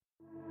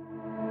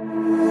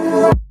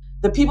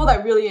the people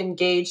that really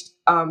engaged,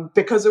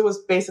 because it was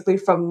basically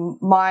from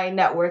my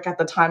network at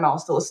the time, I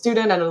was still a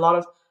student, and a lot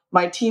of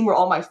my team were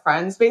all my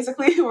friends,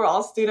 basically, who were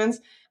all students.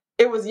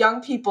 It was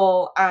young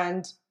people,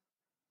 and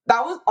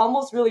that was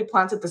almost really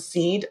planted the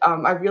seed.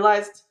 I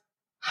realized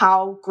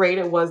how great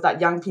it was that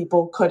young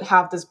people could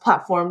have this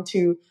platform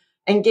to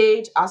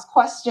engage, ask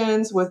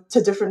questions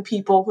to different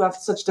people who have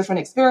such different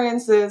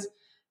experiences,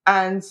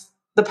 and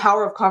the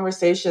power of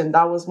conversation.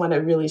 That was when it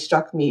really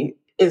struck me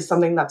is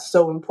something that's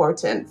so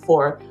important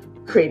for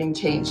creating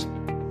change.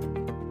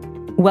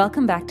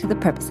 Welcome back to The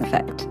Purpose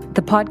Effect,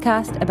 the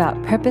podcast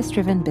about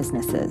purpose-driven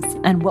businesses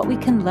and what we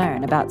can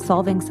learn about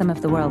solving some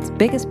of the world's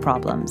biggest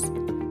problems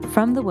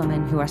from the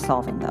women who are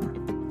solving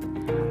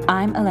them.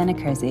 I'm Elena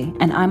Kersey,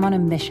 and I'm on a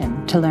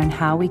mission to learn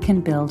how we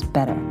can build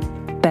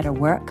better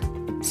work,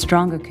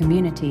 stronger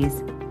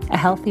communities, a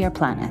healthier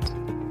planet.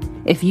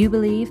 If you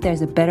believe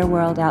there's a better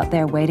world out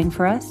there waiting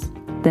for us,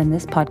 then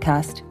this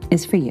podcast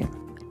is for you.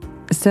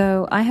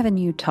 So I have a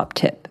new top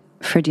tip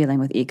for dealing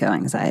with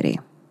eco-anxiety.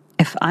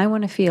 If I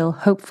want to feel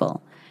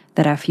hopeful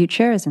that our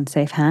future is in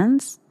safe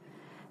hands,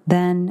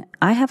 then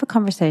I have a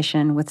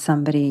conversation with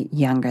somebody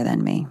younger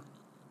than me.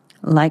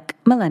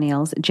 Like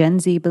millennials, Gen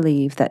Z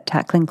believe that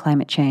tackling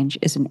climate change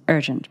is an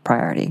urgent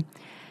priority.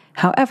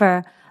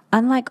 However,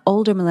 unlike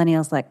older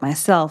millennials like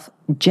myself,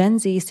 Gen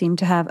Z seem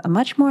to have a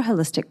much more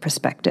holistic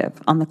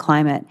perspective on the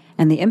climate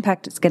and the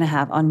impact it's going to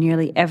have on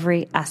nearly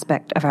every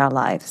aspect of our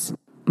lives.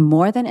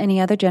 More than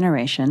any other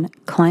generation,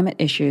 climate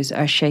issues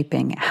are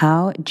shaping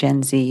how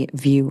Gen Z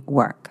view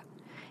work.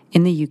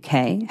 In the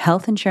UK,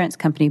 health insurance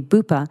company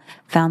Bupa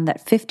found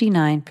that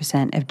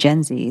 59% of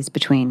Gen Zs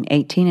between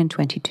 18 and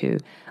 22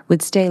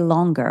 would stay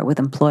longer with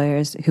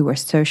employers who were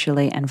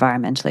socially and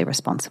environmentally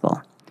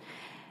responsible.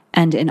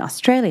 And in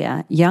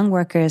Australia, young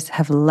workers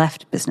have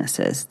left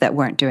businesses that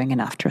weren't doing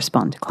enough to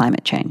respond to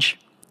climate change.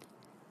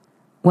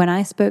 When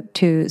I spoke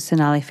to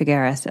Sonali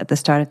Figueres at the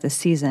start of the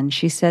season,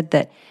 she said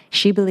that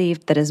she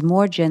believed that as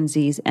more Gen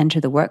Zs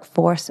enter the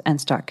workforce and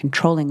start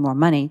controlling more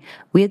money,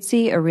 we'd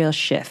see a real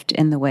shift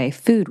in the way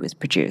food was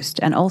produced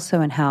and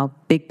also in how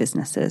big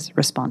businesses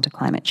respond to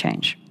climate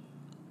change.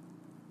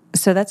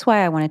 So that's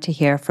why I wanted to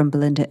hear from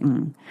Belinda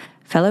Ng,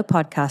 fellow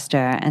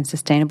podcaster and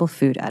sustainable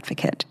food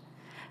advocate.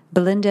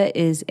 Belinda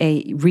is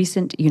a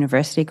recent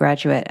university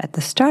graduate at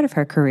the start of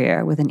her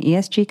career with an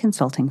ESG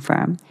consulting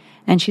firm,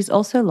 and she's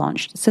also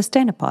launched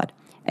Sustainapod,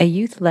 a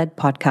youth-led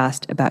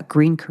podcast about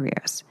green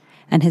careers,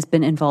 and has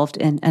been involved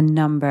in a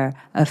number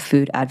of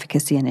food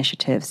advocacy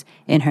initiatives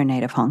in her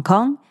native Hong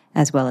Kong,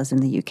 as well as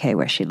in the UK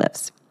where she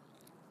lives.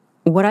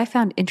 What I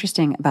found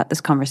interesting about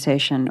this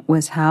conversation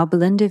was how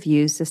Belinda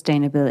views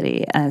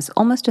sustainability as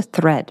almost a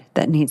thread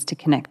that needs to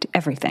connect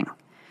everything.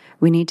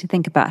 We need to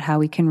think about how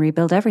we can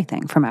rebuild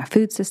everything from our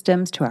food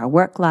systems to our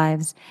work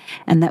lives,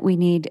 and that we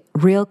need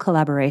real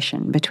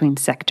collaboration between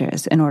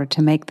sectors in order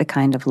to make the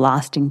kind of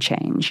lasting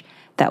change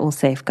that will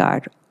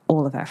safeguard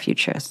all of our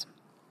futures.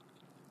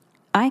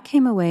 I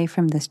came away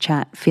from this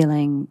chat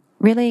feeling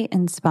really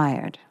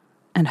inspired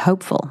and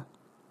hopeful.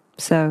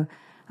 So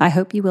I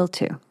hope you will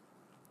too.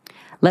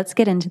 Let's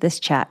get into this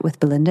chat with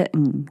Belinda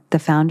Ng, the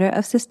founder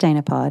of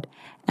Sustainapod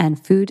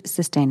and food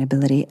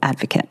sustainability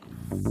advocate.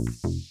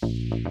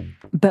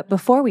 But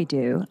before we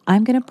do,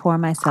 I'm going to pour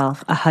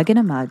myself a hug in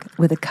a mug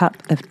with a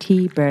cup of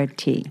T-Bird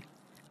tea.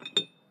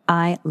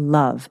 I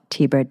love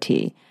T-Bird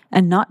tea,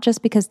 and not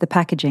just because the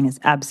packaging is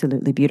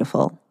absolutely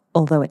beautiful,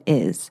 although it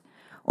is,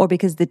 or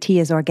because the tea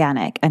is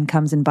organic and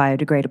comes in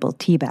biodegradable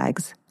tea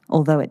bags,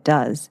 although it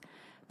does,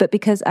 but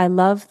because I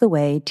love the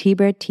way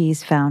T-Bird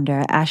Tea's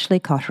founder, Ashley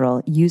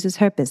Cotterill, uses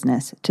her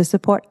business to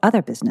support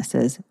other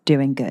businesses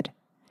doing good.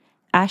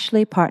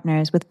 Ashley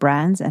partners with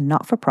brands and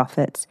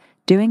not-for-profits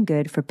doing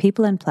good for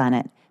people and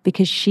planet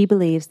because she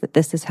believes that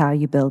this is how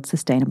you build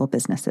sustainable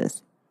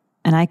businesses.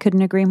 And I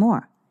couldn't agree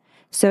more.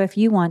 So if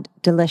you want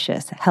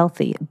delicious,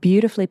 healthy,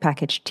 beautifully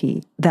packaged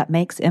tea that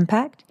makes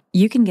impact,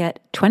 you can get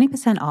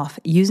 20% off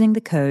using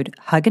the code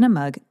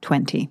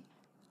HUGINAMUG20.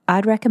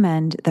 I'd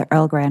recommend the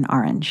Earl Grey and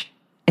Orange.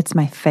 It's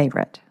my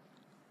favorite.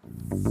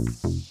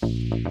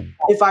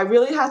 If I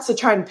really had to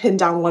try and pin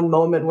down one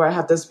moment where I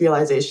had this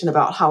realization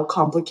about how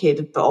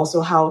complicated but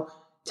also how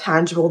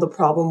tangible the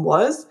problem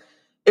was,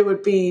 it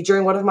would be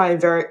during one of my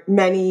very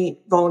many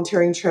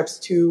volunteering trips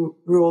to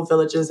rural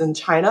villages in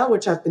China,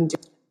 which I've been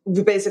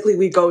doing. Basically,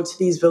 we go to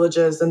these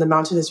villages in the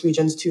mountainous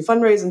regions to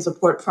fundraise and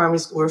support primary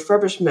school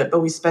refurbishment, but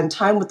we spend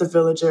time with the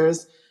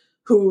villagers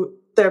who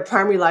their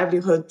primary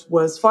livelihood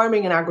was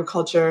farming and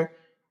agriculture.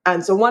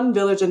 And so one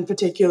village in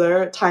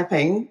particular,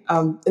 Taiping,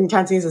 in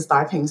Cantonese is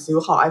Taiping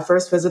Suhao, I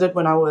first visited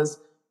when I was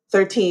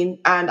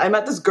 13, and I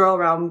met this girl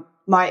around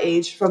my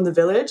age from the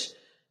village.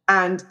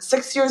 And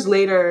 6 years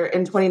later,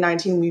 in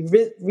 2019, we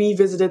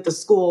revisited the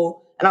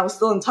school, and I was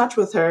still in touch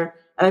with her.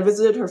 And I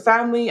visited her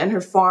family and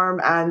her farm,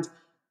 and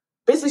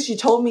basically she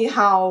told me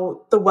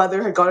how the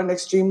weather had gotten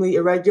extremely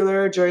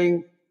irregular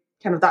during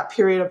kind of that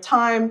period of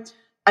time.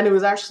 And it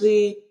was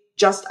actually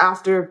just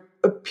after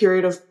a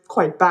period of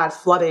quite bad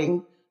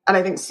flooding. And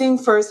I think seeing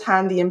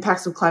firsthand the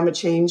impacts of climate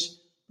change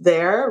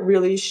there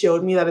really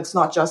showed me that it's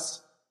not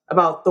just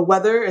about the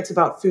weather. It's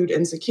about food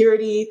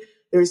insecurity.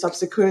 There's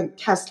subsequent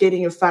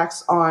cascading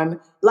effects on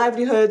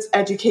livelihoods,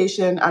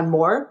 education, and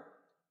more.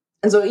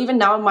 And so even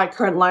now in my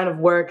current line of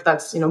work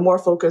that's, more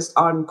focused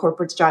on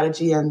corporate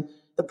strategy and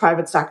the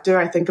private sector,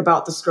 I think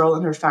about this girl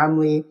and her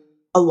family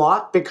a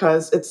lot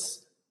because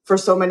it's, for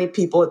so many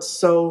people, it's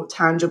so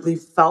tangibly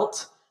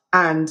felt,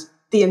 and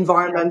the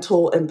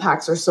environmental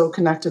impacts are so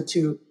connected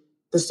to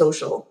the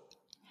social.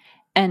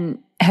 And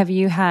have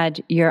you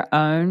had your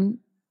own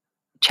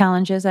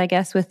challenges, I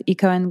guess, with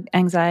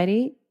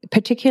eco-anxiety,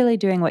 particularly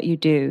doing what you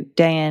do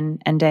day in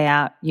and day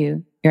out?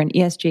 You're an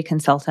ESG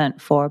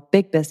consultant for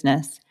big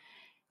business.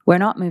 We're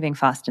not moving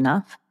fast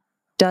enough.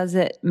 Does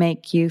it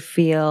make you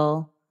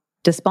feel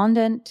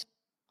despondent?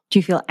 Do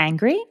you feel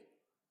angry?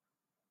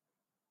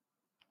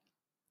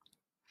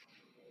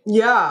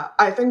 Yeah,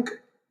 I think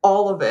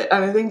all of it.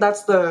 And I think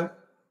that's the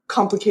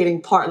complicating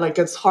part. Like,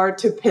 it's hard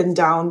to pin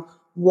down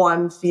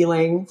one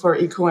feeling for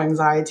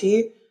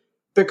eco-anxiety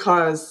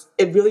because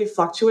it really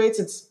fluctuates.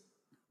 It's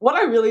what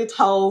I really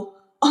tell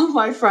all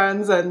my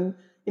friends and,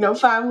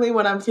 family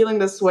when I'm feeling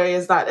this way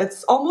is that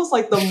it's almost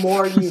like the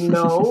more you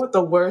know,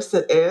 the worse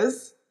it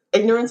is.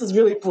 Ignorance is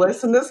really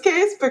bliss in this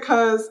case,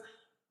 because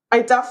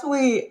I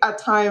definitely at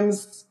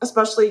times,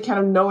 especially kind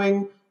of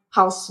knowing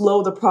how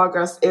slow the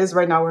progress is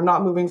right now, we're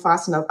not moving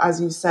fast enough,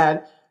 as you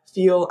said,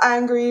 feel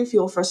angry,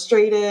 feel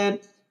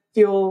frustrated,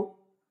 feel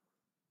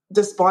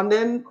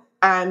despondent.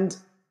 And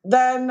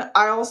then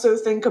I also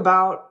think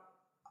about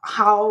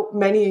how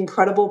many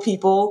incredible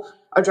people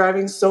are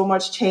driving so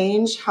much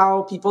change,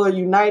 how people are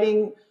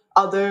uniting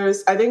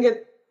others. I think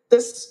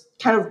this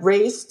kind of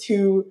race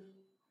to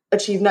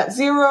achieve net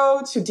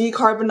zero, to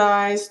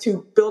decarbonize,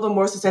 to build a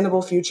more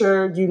sustainable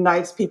future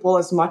unites people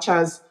as much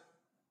as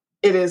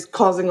it is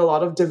causing a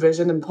lot of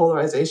division and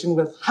polarization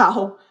with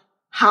how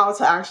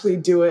to actually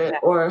do it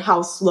or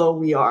how slow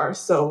we are.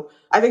 So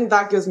I think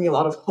that gives me a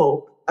lot of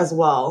hope as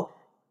well.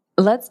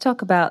 Let's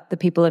talk about the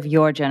people of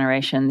your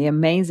generation, the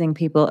amazing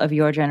people of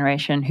your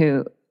generation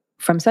who,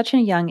 from such a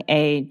young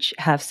age,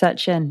 have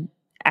such an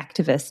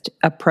activist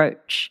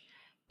approach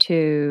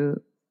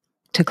to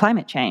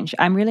climate change.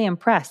 I'm really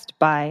impressed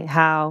by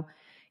how,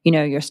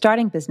 you're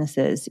starting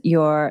businesses,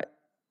 you're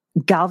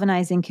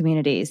galvanizing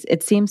communities.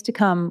 It seems to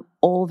come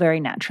all very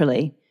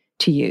naturally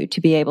to you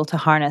to be able to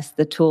harness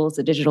the tools,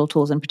 the digital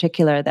tools in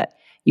particular, that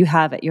you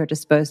have at your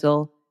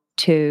disposal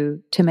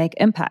to make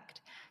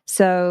impact.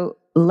 So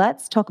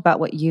let's talk about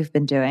what you've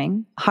been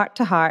doing. Heart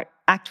to Heart,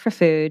 Act for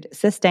Food,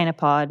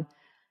 Sustainapod.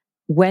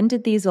 When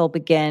did these all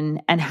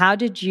begin, and how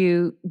did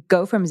you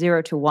go from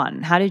 0 to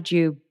 1? How did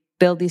you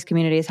build these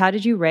communities? How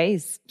did you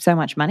raise so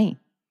much money?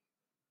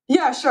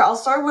 Yeah, sure. I'll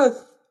start with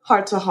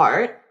Heart to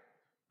Heart.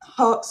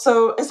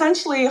 So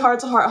essentially, Heart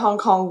to Heart Hong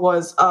Kong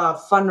was a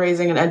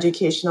fundraising and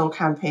educational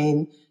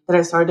campaign that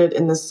I started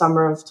in the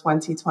summer of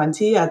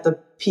 2020 at the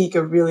peak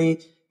of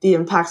really the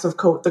impacts of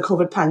the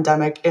COVID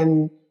pandemic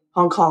in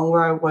Hong Kong,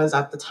 where I was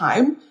at the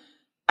time.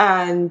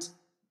 And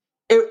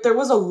there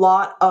was a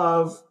lot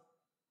of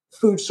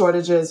food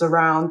shortages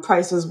around.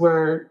 Prices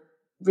were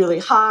really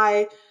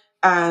high,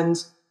 and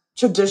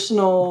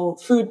traditional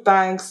food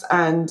banks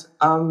and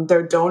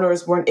their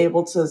donors weren't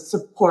able to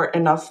support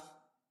enough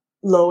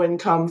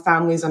low-income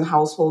families and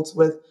households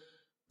with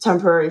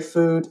temporary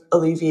food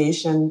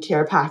alleviation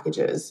care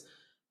packages.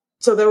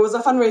 So there was a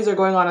fundraiser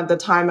going on at the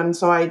time, and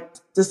so I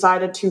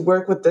decided to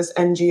work with this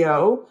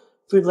NGO,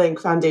 Food Link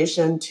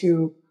Foundation,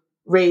 to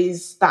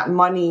raise that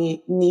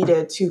money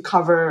needed to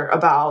cover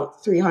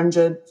about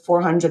 300,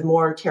 400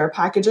 more care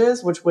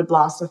packages, which would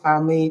last a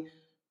family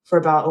for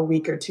about a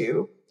week or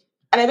two.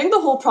 And I think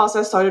the whole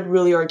process started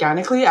really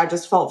organically. I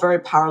just felt very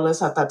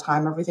powerless at that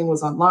time. Everything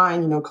was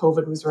online.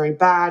 COVID was very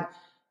bad.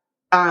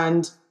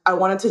 And I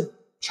wanted to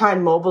try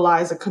and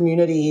mobilize a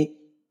community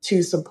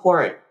to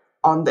support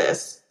on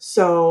this.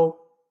 So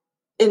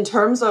in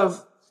terms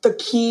of the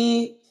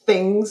key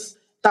things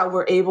that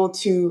were able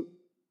to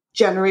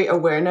generate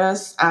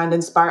awareness and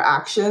inspire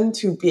action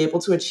to be able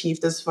to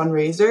achieve this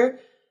fundraiser,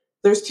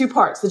 there's two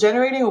parts. The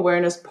generating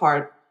awareness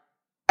part,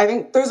 I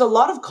think there's a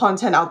lot of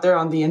content out there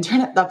on the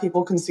internet that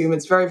people consume.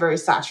 It's very, very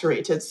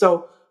saturated.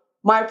 So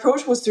my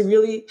approach was to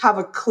really have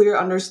a clear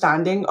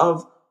understanding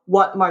of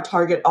what my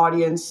target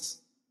audience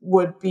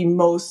would be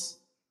most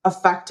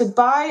affected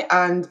by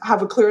and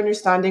have a clear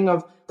understanding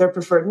of their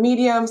preferred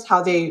mediums,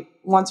 how they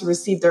want to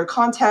receive their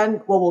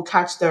content, what will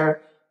catch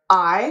their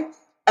eye,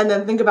 and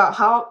then think about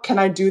how can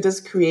I do this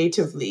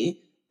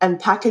creatively and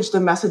package the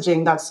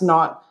messaging that's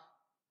not,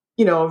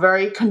 a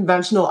very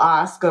conventional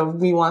ask of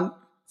we want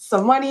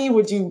some money,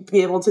 would you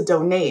be able to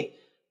donate?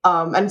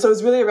 And so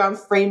it's really around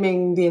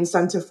framing the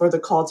incentive for the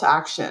call to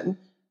action.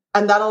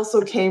 And that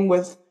also came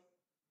with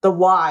the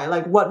why,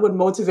 like what would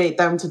motivate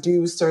them to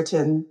do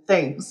certain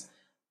things.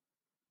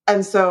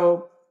 And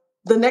so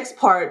the next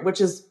part,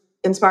 which is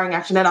inspiring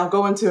action, and I'll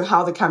go into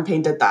how the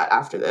campaign did that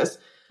after this,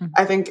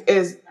 I think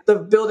is the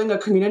building a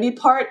community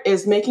part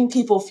is making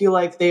people feel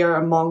like they are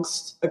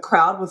amongst a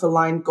crowd with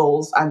aligned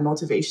goals and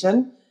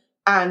motivation.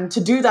 And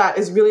to do that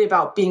is really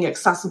about being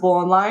accessible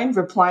online,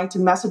 replying to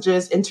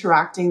messages,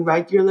 interacting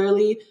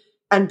regularly,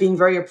 and being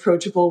very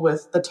approachable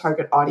with the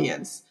target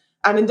audience.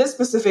 And in this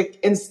specific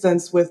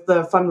instance with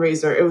the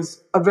fundraiser, it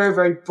was a very,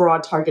 very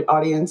broad target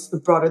audience. The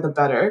broader, the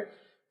better.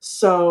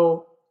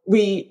 So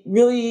we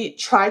really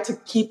try to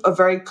keep a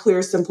very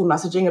clear, simple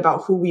messaging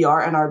about who we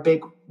are and our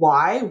big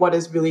why, what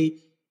is really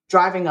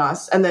driving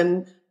us. And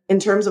then in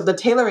terms of the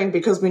tailoring,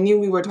 because we knew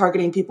we were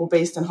targeting people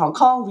based in Hong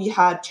Kong, we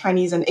had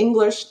Chinese and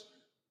English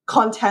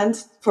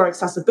content for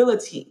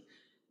accessibility.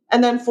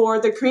 And then for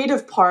the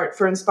creative part,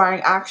 for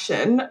inspiring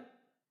action,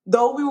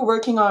 though we were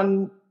working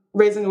on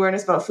raising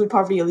awareness about food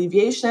poverty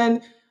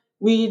alleviation,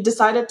 we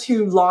decided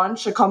to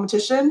launch a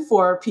competition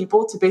for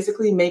people to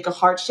basically make a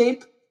heart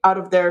shape out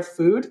of their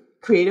food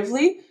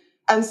creatively.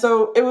 And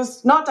so it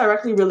was not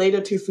directly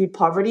related to food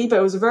poverty, but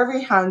it was a very,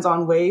 very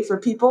hands-on way for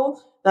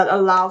people that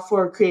allow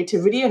for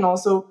creativity and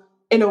also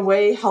in a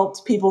way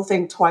helped people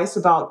think twice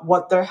about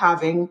what they're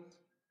having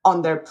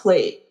on their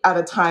plate at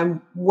a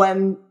time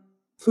when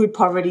food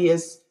poverty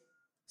is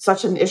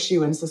such an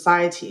issue in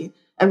society.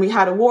 And we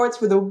had awards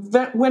for the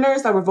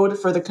winners that were voted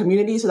for the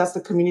community. So that's the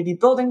community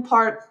building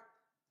part.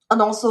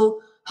 And also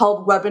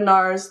held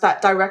webinars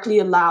that directly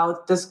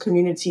allowed this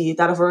community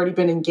that have already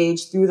been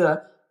engaged through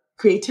the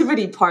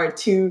creativity part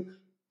to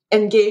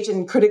engage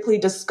and critically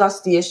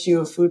discuss the issue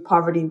of food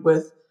poverty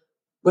with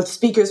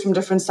speakers from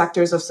different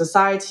sectors of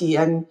society.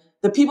 And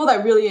the people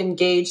that really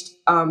engaged,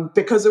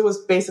 because it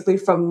was basically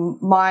from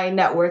my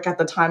network at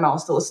the time, I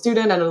was still a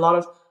student, and a lot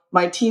of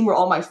my team were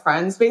all my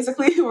friends,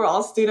 basically, who were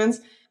all students.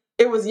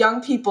 It was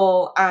young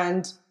people,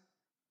 and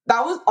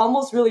that was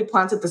almost really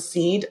planted the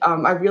seed.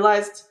 I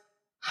realized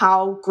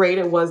how great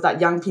it was that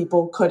young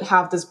people could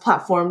have this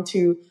platform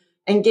to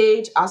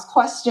engage, ask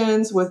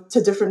questions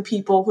to different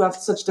people who have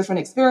such different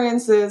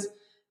experiences,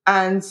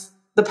 and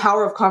the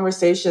power of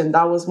conversation.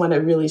 That was when it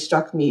really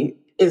struck me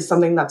is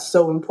something that's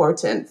so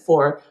important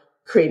for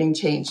creating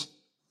change.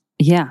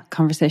 Yeah,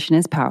 conversation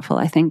is powerful,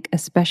 I think,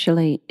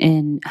 especially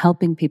in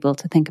helping people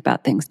to think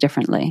about things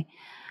differently.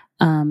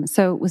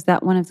 So was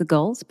that one of the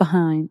goals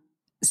behind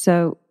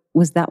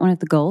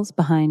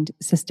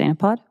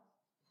Sustainapod?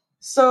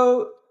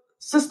 So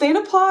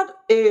Sustainapod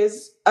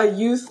is a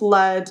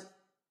youth-led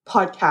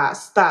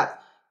podcast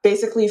that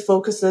basically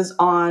focuses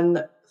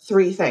on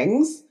three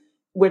things,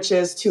 which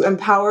is to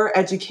empower,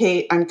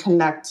 educate, and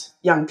connect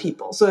young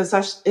people. So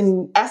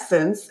in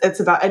essence, it's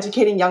about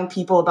educating young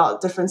people about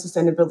different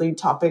sustainability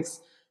topics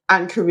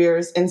and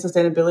careers in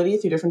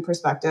sustainability through different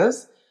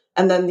perspectives.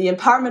 And then the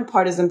empowerment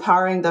part is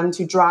empowering them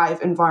to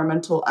drive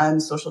environmental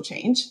and social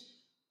change.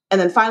 And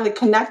then finally,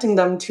 connecting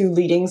them to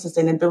leading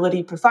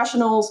sustainability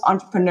professionals,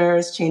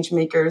 entrepreneurs, change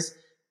makers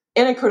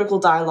in a critical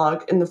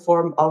dialogue in the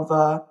form of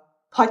a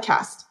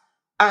podcast.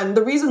 And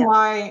the reason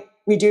why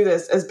we do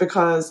this is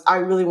because I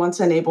really want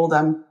to enable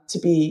them to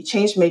be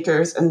change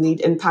makers and lead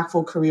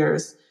impactful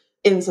careers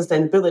in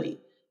sustainability.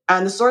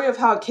 And the story of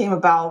how it came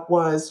about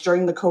was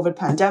during the COVID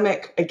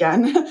pandemic,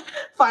 again,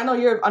 final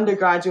year of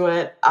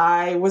undergraduate,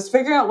 I was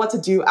figuring out what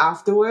to do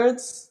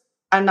afterwards.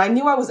 And I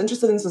knew I was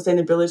interested in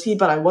sustainability,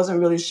 but I wasn't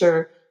really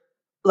sure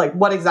like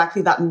what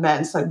exactly that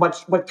meant. Like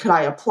what could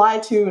I apply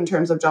to in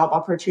terms of job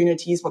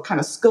opportunities? What kind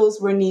of skills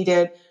were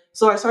needed?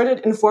 So I started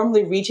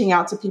informally reaching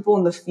out to people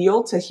in the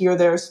field to hear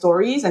their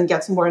stories and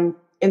get some more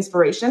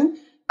inspiration.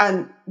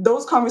 And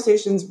those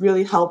conversations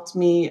really helped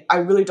me. I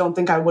really don't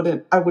think I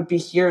would be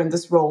here in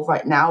this role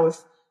right now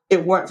if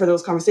it weren't for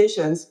those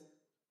conversations.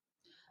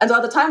 And so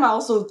at the time, I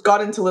also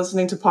got into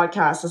listening to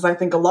podcasts, as I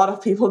think a lot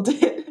of people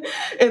did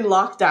in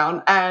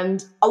lockdown.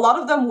 And a lot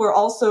of them were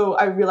also,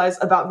 I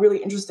realized, about really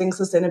interesting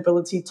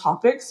sustainability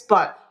topics,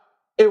 but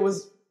there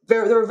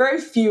were very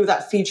few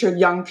that featured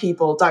young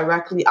people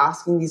directly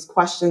asking these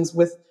questions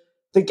with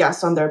the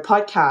guests on their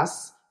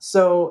podcasts.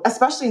 So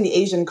especially in the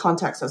Asian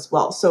context as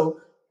well.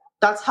 So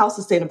that's how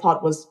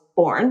Sustainapod was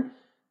born.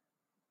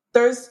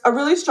 There's a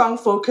really strong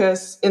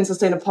focus in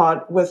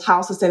Sustainapod with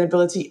how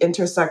sustainability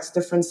intersects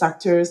different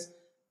sectors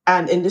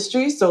and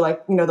industries. So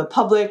like, the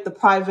public, the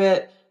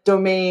private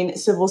domain,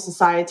 civil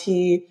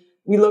society.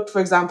 We looked, for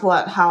example,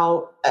 at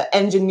how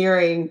in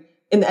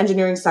the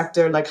engineering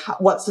sector, like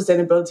what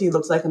sustainability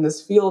looks like in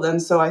this field.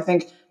 And so I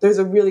think there's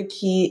a really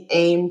key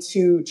aim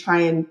to try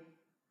and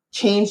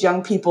change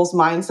young people's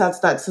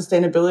mindsets that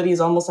sustainability is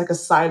almost like a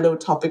silo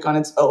topic on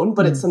its own,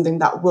 but it's something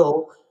that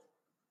will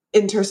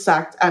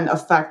intersect and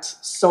affect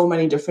so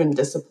many different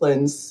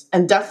disciplines.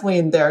 And definitely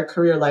in their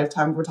career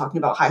lifetime, we're talking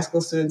about high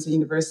school students at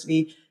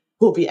university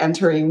who will be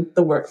entering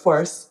the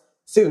workforce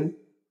soon.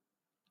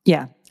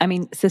 Yeah. I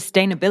mean,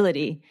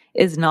 sustainability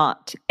is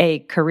not a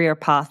career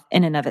path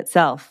in and of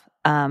itself.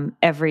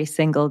 Every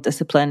single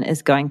discipline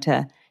is going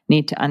to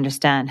need to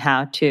understand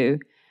how to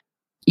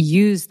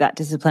use that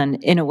discipline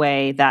in a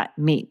way that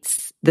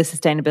meets the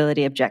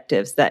sustainability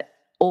objectives that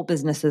all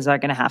businesses are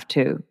going to have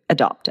to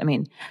adopt. I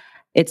mean,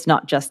 it's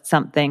not just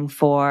something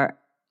for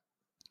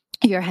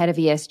your head of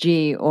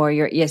ESG or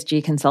your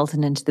ESG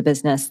consultant into the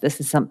business.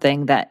 This is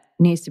something that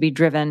needs to be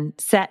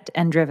set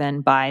and driven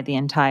by the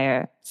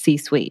entire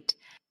C-suite.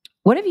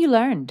 What have you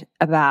learned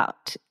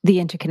about the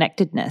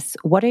interconnectedness?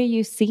 What are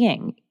you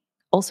seeing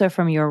also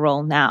from your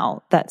role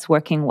now that's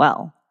working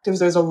well? Because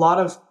there's a lot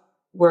of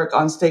work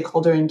on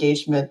stakeholder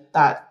engagement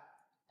that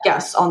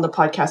guests on the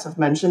podcast have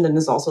mentioned, and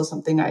is also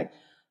something I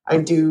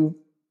do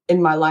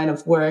in my line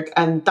of work.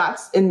 And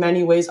that's in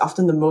many ways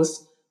often the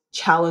most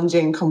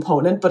challenging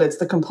component, but it's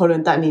the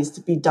component that needs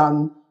to be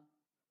done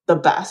the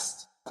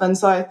best. And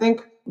so I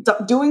think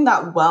doing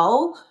that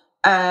well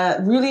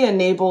really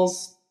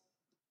enables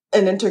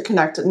an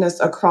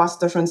interconnectedness across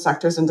different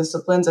sectors and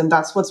disciplines. And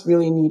that's what's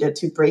really needed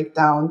to break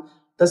down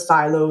the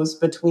silos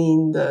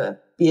between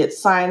be it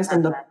science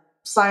and the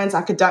science,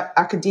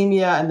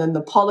 academia, and then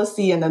the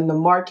policy, and then the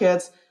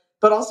markets,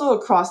 but also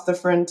across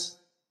different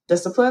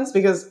disciplines,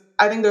 because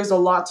I think there's a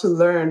lot to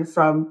learn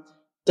from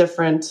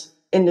different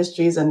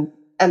industries. And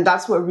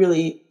that's what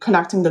really,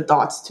 connecting the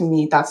dots, to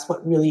me, that's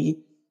what really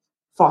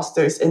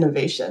fosters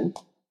innovation.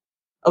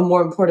 A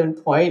more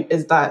important point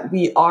is that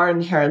we are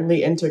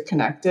inherently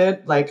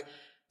interconnected. Like,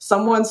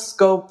 someone's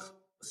scope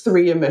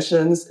 3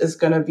 emissions is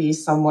going to be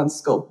someone's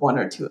scope 1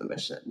 or 2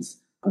 emissions.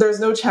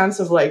 There's no chance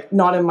of like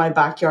not in my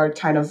backyard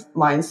kind of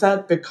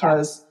mindset,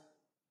 because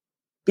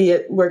be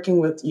it working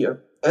with you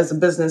as a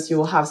business, you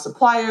will have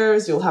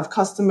suppliers, you'll have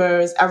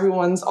customers,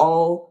 everyone's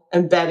all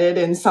embedded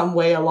in some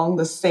way along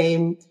the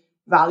same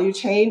value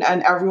chain,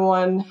 and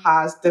everyone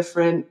has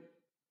different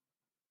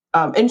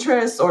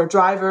interests or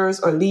drivers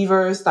or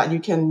levers that you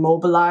can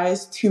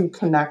mobilize to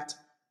connect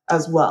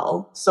as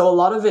well. So a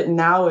lot of it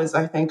now is,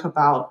 I think,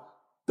 about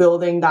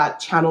building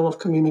that channel of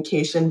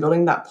communication,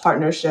 building that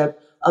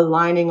partnership,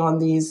 aligning on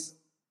these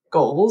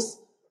goals.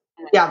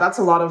 Yeah, that's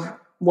a lot of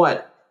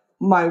what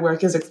my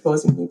work is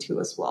exposing me to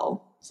as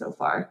well so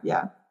far.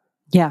 Yeah.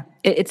 Yeah,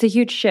 it's a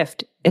huge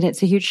shift. And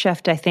it's a huge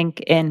shift, I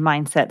think, in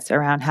mindsets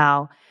around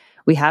how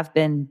we have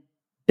been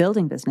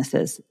building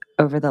businesses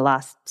over the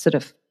last sort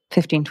of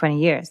 15, 20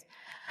 years.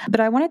 But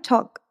I want to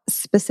talk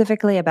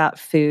specifically about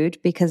food,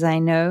 because I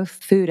know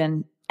food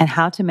and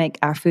how to make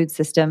our food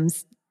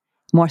systems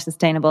more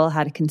sustainable,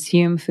 how to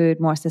consume food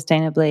more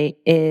sustainably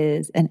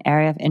is an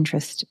area of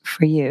interest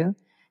for you.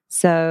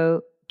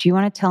 So do you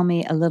want to tell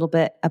me a little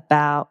bit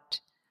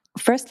about,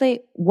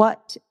 firstly,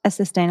 what a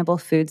sustainable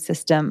food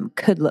system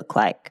could look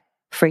like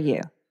for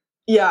you?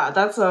 Yeah,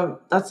 that's a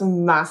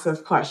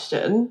massive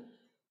question.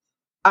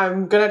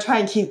 I'm going to try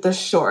and keep this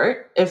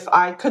short. If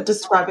I could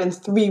describe in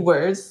 3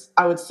 words,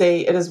 I would say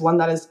it is one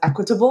that is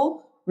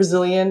equitable,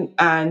 resilient,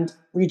 and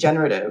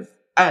regenerative.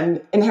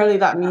 And inherently,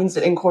 that means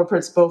it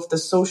incorporates both the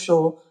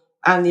social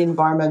and the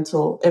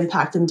environmental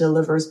impact and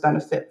delivers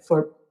benefit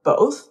for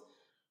both.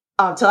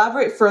 To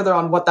elaborate further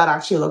on what that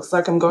actually looks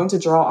like, I'm going to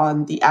draw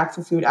on the Act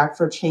for Food, Act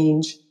for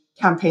Change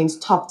campaign's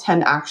top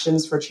 10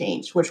 actions for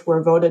change, which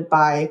were voted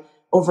by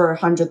over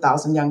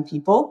 100,000 young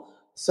people.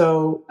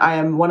 So I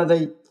am one of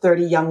the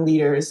 30 young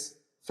leaders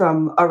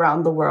from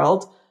around the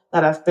world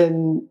that have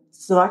been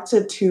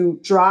selected to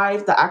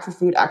drive the Act for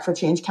Food, Act for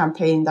Change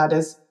campaign that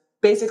is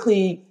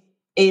basically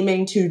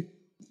aiming to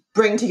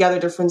bring together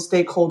different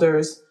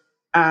stakeholders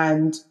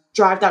and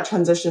drive that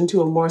transition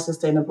to a more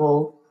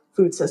sustainable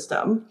food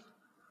system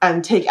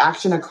and take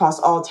action across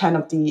all 10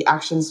 of the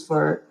actions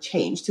for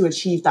change to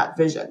achieve that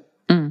vision.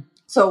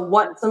 So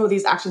what some of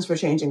these actions for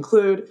change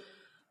include: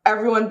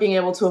 everyone being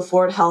able to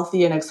afford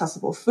healthy and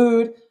accessible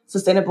food,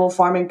 sustainable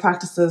farming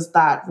practices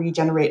that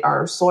regenerate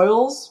our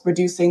soils,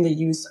 reducing the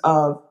use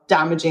of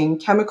damaging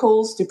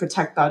chemicals to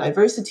protect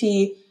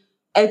biodiversity,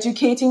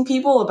 educating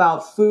people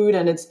about food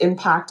and its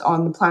impact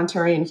on the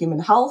planetary and human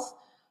health,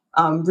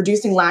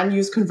 reducing land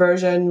use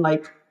conversion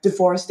like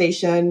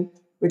deforestation,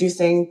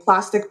 reducing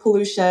plastic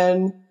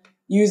pollution,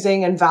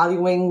 using and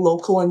valuing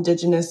local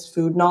indigenous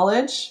food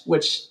knowledge,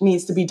 which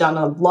needs to be done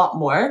a lot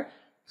more,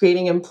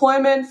 creating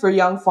employment for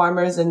young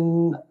farmers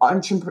and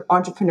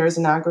entrepreneurs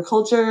in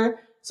agriculture,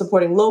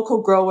 supporting local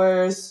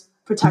growers,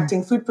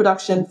 protecting food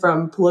production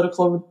from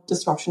political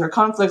disruption or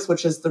conflicts,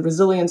 which is the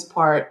resilience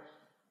part,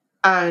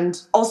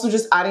 and also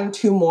just adding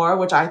 2 more,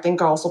 which I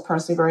think are also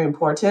personally very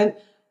important: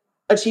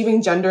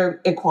 achieving gender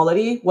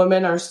equality.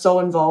 Women are so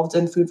involved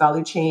in food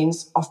value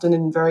chains, often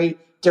in very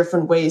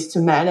different ways to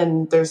men,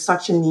 and there's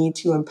such a need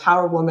to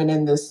empower women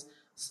in this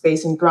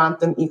space and grant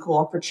them equal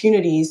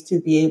opportunities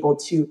to be able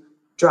to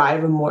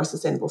drive a more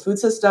sustainable food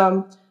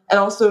system. And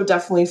also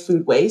definitely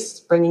food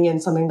waste, bringing in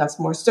something that's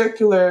more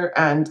circular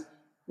and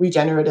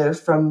regenerative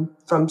from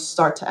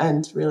start to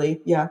end,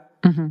 really. Yeah.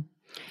 Mm-hmm.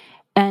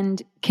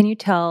 And can you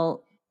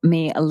tell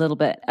me a little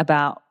bit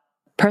about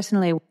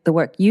personally the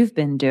work you've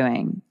been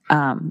doing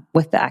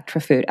with the Act for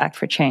Food, Act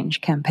for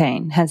Change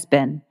campaign has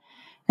been,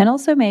 and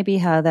also maybe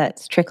how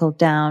that's trickled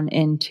down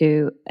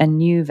into a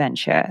new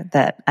venture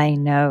that I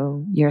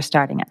know you're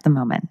starting at the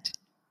moment?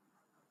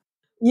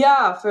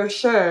 Yeah, for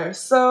sure.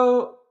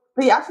 So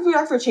the Act for Food,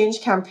 Act for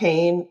Change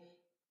campaign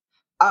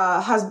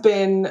has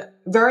been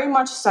very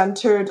much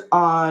centered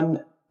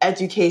on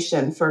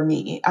education for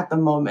me at the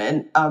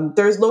moment.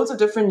 There's loads of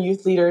different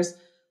youth leaders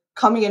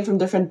coming in from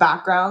different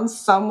backgrounds.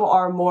 Some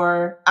are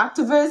more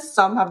activists,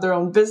 some have their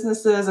own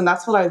businesses, and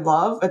that's what I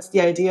love. It's the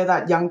idea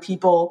that young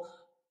people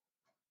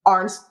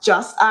aren't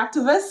just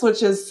activists,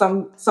 which is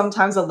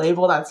sometimes a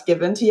label that's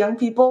given to young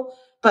people,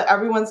 but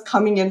everyone's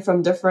coming in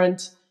from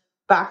different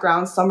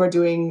backgrounds. Some are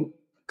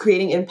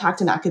creating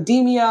impact in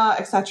academia,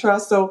 etc.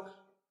 So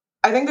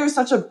I think there's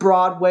such a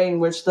broad way in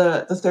which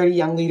the 30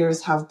 young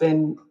leaders have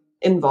been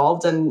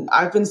involved. And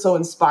I've been so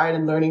inspired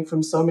and learning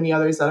from so many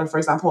others that are, for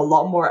example, a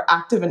lot more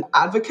active in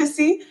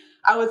advocacy.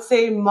 I would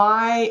say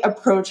my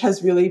approach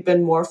has really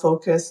been more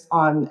focused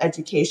on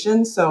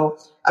education. So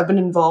I've been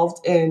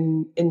involved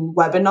in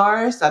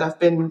webinars that have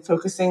been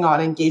focusing on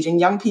engaging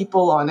young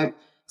people, on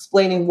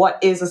explaining what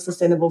is a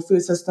sustainable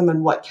food system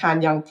and what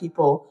can young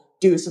people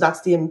do. So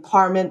that's the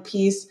empowerment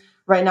piece.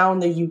 Right now in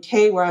the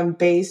UK, where I'm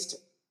based,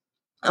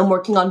 I'm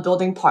working on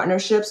building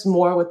partnerships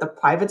more with the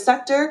private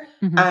sector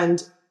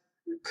and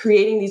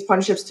creating these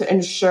partnerships to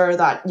ensure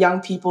that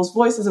young people's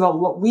voices about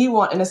what we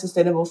want in a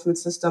sustainable food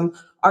system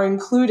are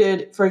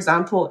included, for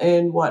example,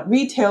 in what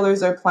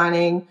retailers are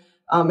planning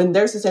in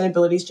their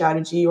sustainability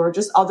strategy, or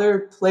just other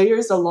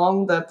players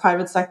along the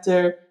private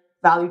sector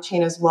value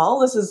chain as well.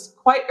 This is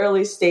quite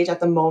early stage at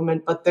the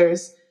moment, but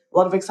there's a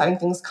lot of exciting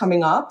things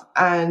coming up.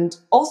 And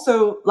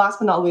also, last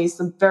but not least,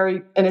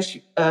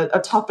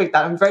 a topic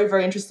that I'm very,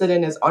 very interested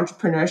in is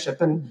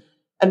entrepreneurship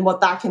and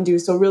what that can do.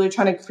 So really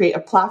trying to create a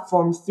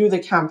platform through the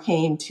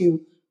campaign to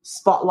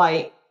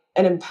spotlight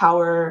and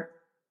empower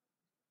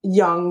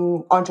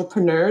young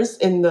entrepreneurs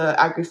in the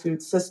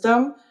agri-food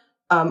system.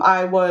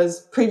 I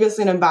was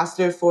previously an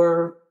ambassador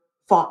for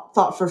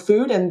Thought for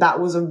Food, and that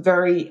was a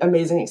very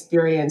amazing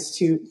experience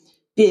to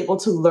be able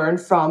to learn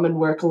from and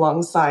work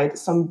alongside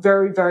some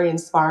very, very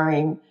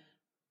inspiring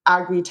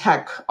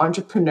agri-tech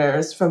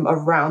entrepreneurs from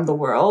around the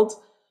world.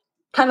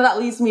 Kind of that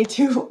leads me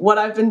to what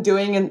I've been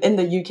doing in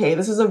the UK.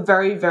 This is a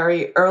very,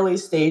 very early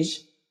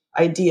stage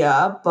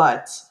idea,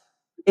 but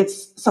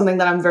it's something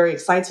that I'm very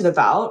excited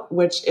about,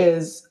 which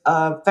is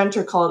a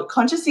venture called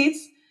Conscious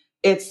Eats.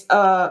 It's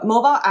a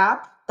mobile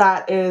app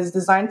that is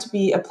designed to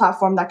be a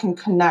platform that can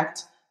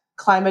connect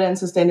climate and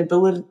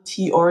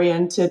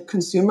sustainability-oriented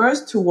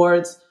consumers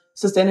towards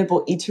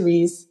sustainable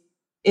eateries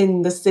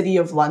in the city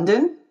of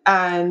London.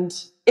 And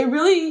it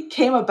really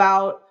came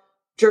about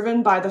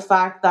driven by the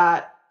fact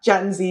that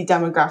Gen Z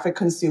demographic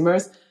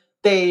consumers,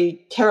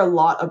 they care a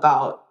lot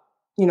about,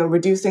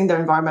 reducing their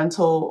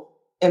environmental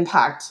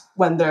impact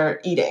when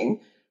they're eating.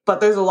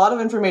 But there's a lot of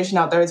information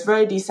out there. It's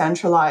very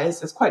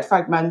decentralized. It's quite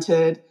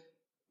fragmented.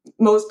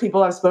 Most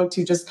people I've spoke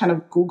to just kind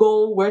of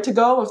Google where to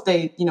go if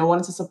they,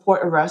 wanted to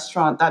support a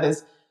restaurant that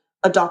is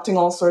adopting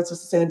all sorts of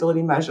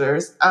sustainability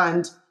measures.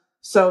 And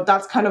so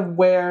that's kind of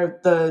where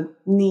the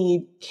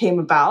need came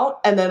about.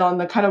 And then on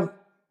the kind of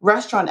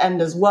restaurant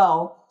end as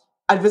well,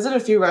 I visited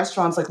a few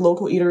restaurants, like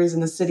local eateries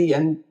in the city,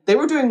 and they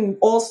were doing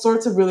all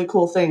sorts of really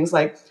cool things,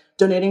 like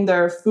donating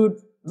their food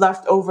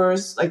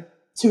leftovers, like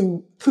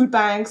to food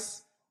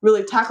banks,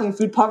 really tackling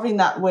food poverty in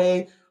that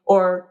way,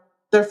 or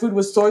their food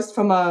was sourced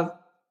from a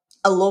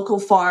local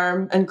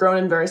farm and grown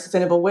in very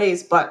sustainable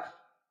ways. But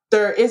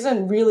there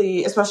isn't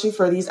really, especially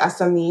for these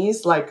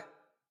SMEs, like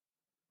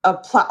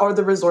or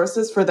the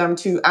resources for them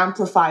to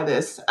amplify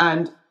this.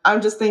 And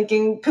I'm just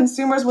thinking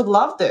consumers would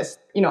love this,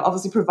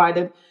 obviously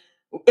provided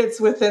it's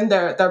within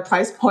their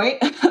price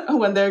point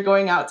when they're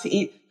going out to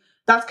eat.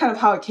 That's kind of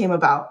how it came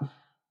about.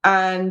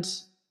 And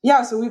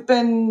yeah, so we've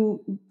been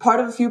part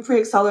of a few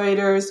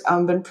pre-accelerators,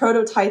 been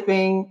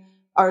prototyping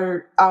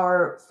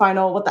our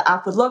final, what the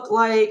app would look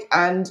like.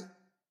 And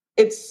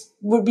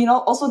we've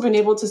also been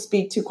able to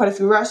speak to quite a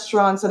few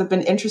restaurants that have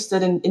been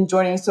interested in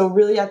joining. So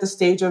really at the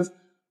stage of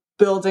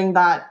building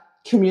that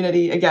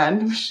community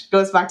again, which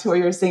goes back to what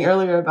you were saying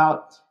earlier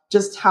about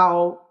just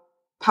how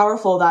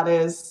powerful that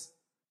is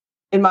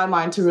in my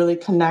mind to really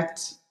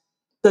connect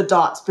the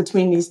dots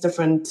between these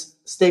different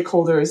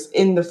stakeholders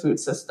in the food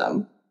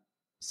system.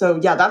 So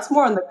yeah, that's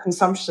more on the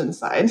consumption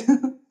side.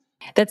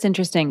 That's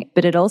interesting.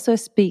 But it also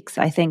speaks,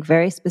 I think,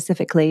 very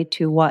specifically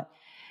to what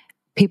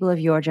people of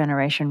your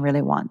generation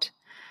really want.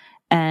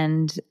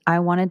 And I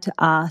wanted to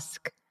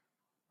ask,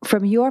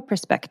 from your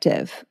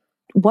perspective,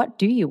 what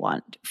do you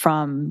want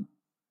from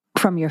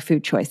your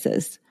food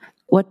choices?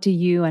 What do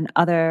you and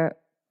other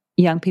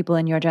young people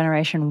in your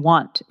generation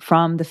want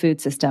from the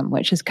food system,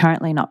 which is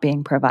currently not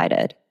being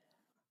provided?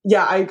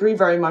 Yeah, I agree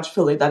very much,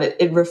 Philly, that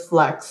it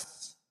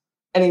reflects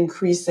an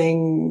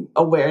increasing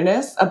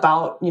awareness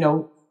about,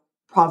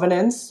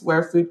 provenance,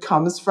 where food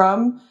comes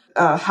from,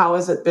 how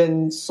has it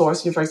been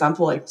sourced, for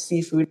example, like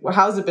seafood, or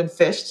how has it been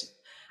fished?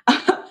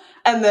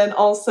 And then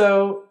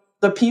also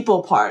the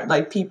people part,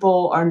 like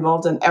people are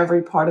involved in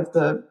every part of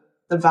the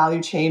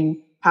value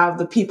chain. How have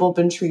the people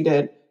been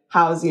treated?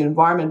 How has the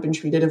environment been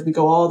treated if we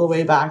go all the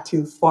way back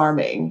to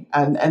farming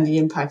and the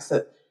impacts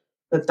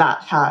that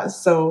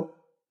has? So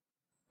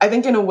I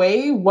think in a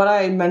way, what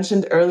I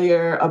mentioned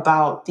earlier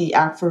about the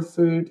Act for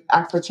Food,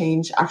 Act for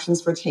Change,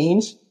 Actions for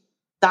Change,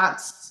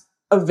 that's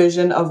a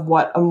vision of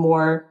what a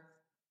more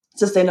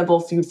sustainable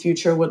food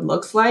future would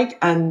look like.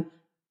 And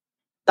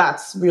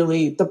that's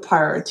really the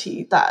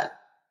priority that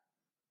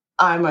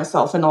I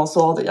myself and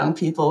also all the young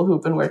people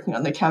who've been working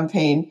on the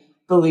campaign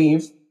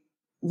believe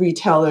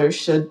retailers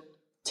should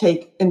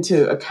take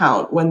into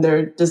account when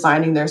they're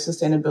designing their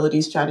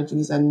sustainability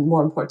strategies and,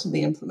 more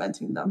importantly,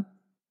 implementing them.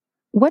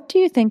 What do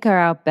you think are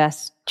our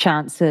best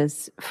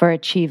chances for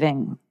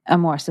achieving a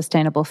more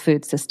sustainable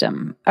food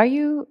system? Are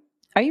you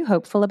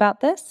hopeful about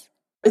this?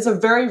 It's a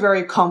very,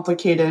 very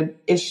complicated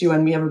issue,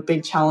 and we have a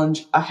big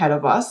challenge ahead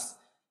of us.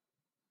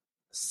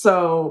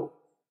 So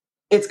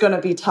it's going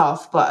to be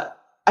tough, but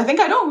I think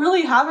I don't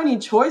really have any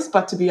choice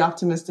but to be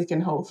optimistic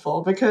and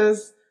hopeful,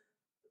 because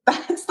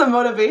that's the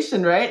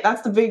motivation, right?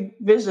 That's the big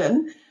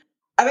vision.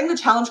 I think the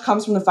challenge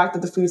comes from the fact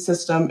that the food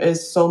system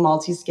is so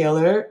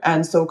multi-scalar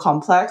and so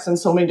complex and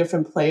so many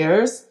different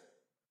players.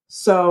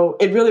 So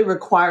it really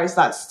requires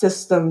that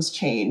systems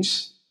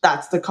change.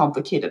 That's the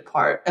complicated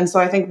part. And so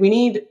I think we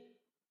need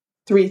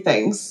three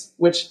things,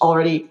 which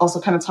already also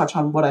kind of touch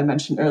on what I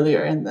mentioned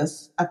earlier in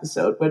this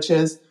episode, which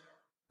is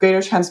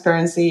greater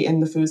transparency in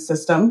the food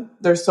system.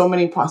 There's so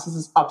many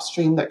processes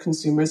upstream that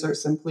consumers are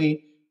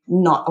simply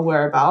not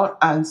aware about.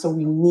 And so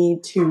we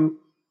need to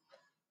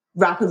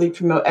rapidly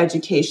promote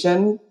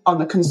education on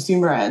the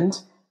consumer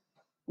end,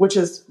 which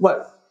is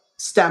what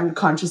stemmed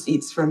Conscious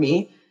Eats for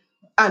me.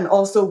 And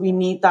also we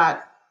need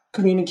that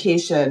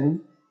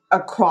communication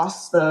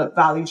across the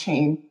value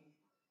chain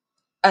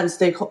and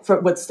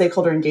with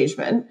stakeholder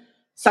engagement.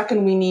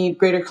 Second, we need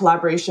greater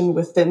collaboration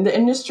within the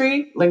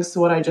industry, links to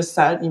what I just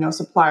said,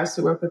 suppliers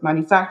to work with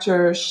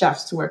manufacturers,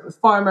 chefs to work with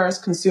farmers,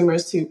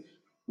 consumers to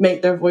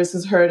make their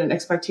voices heard, and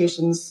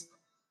expectations,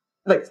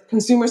 like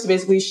consumers to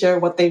basically share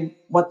what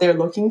they're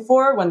looking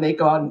for when they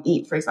go out and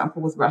eat, for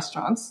example, with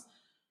restaurants.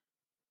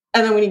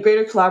 And then we need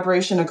greater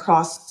collaboration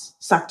across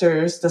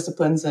sectors,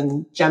 disciplines,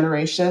 and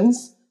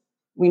generations.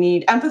 We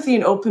need empathy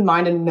and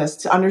open-mindedness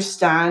to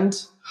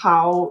understand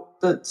how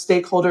the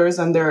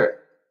stakeholders and their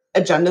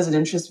agendas and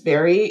interests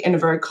vary in a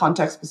very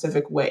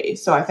context-specific way.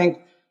 So I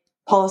think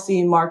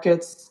policy,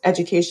 markets,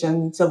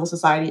 education, civil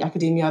society,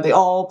 academia, they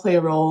all play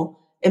a role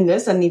in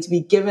this and need to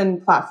be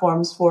given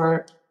platforms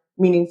for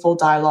meaningful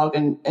dialogue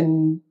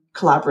and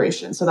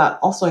collaboration. So that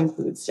also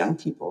includes young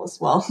people as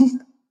well.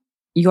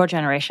 Your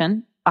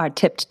generation are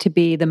tipped to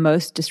be the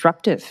most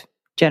disruptive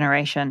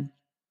generation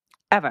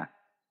ever.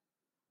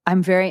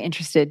 I'm very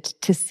interested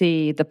to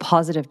see the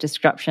positive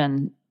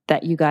disruption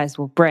that you guys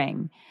will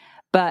bring.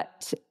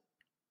 But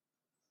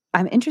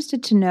I'm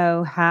interested to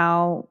know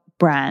how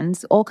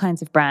brands, all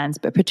kinds of brands,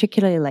 but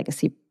particularly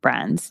legacy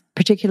brands,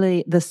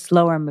 particularly the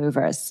slower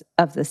movers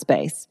of the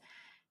space,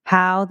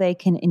 how they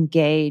can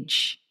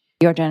engage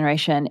your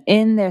generation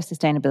in their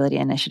sustainability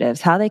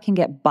initiatives, how they can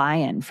get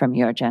buy-in from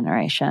your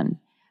generation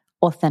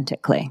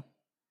authentically.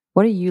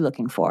 What are you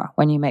looking for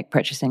when you make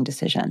purchasing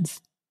decisions?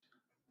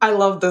 I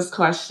love this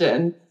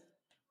question.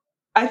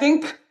 I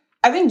think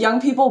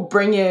young people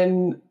bring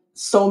in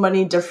so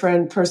many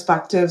different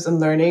perspectives and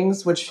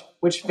learnings, which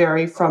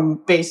vary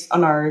based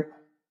on our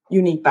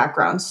unique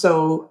backgrounds.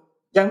 So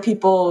young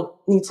people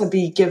need to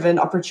be given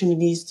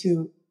opportunities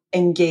to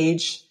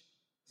engage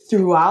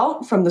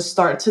throughout, from the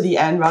start to the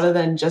end, rather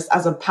than just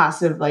as a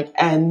passive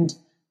end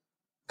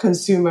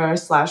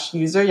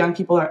consumer/user. Young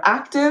people are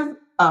active,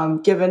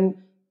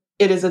 given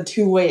it is a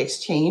two-way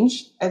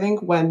exchange, I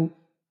think,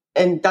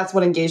 and that's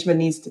what engagement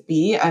needs to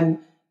be. And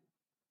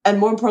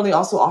more importantly,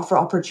 also offer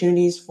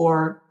opportunities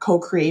for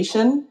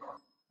co-creation.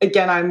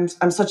 Again,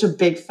 I'm such a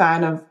big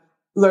fan of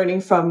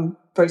learning from,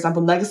 for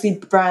example, legacy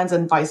brands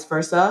and vice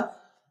versa.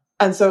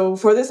 And so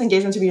for this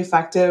engagement to be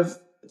effective,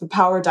 the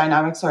power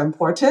dynamics are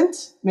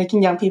important,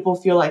 making young people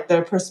feel like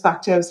their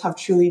perspectives have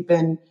truly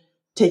been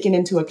taken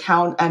into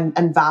account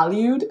and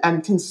valued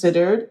and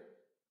considered,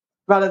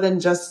 rather than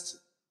just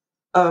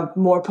a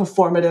more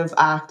performative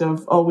act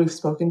of, oh, we've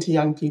spoken to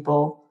young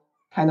people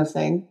kind of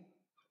thing.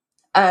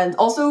 And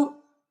also,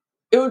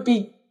 it would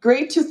be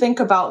great to think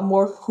about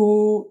more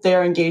who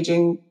they're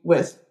engaging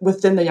with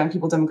within the young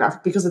people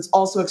demographic, because it's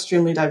also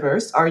extremely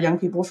diverse. Are young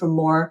people from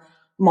more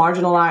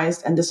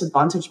marginalized and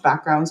disadvantaged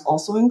backgrounds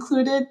also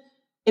included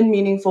in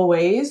meaningful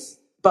ways?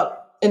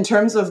 But in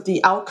terms of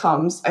the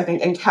outcomes, I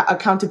think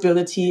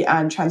accountability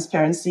and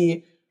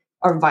transparency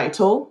are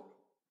vital,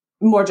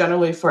 more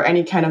generally for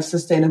any kind of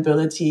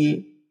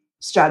sustainability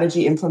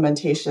strategy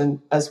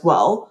implementation as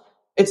well.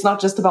 It's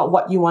not just about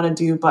what you want to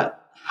do, but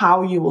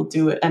how you will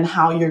do it and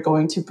how you're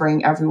going to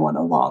bring everyone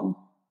along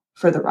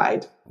for the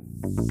ride.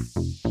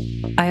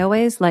 I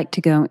always like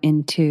to go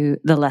into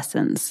the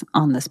lessons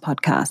on this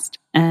podcast.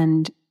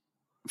 And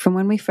from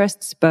when we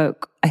first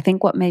spoke, I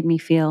think what made me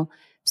feel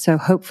so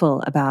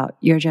hopeful about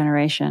your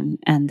generation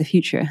and the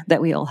future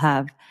that we all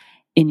have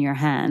in your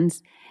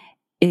hands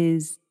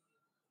is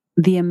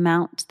the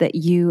amount that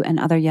you and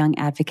other young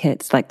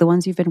advocates, like the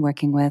ones you've been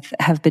working with,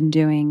 have been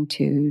doing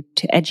to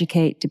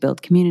educate, to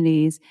build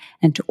communities,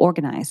 and to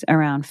organize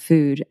around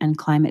food and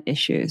climate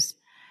issues.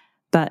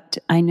 But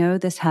I know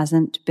this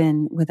hasn't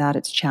been without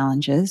its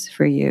challenges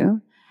for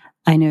you.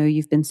 I know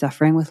you've been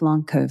suffering with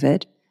long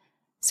COVID.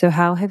 So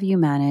how have you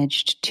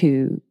managed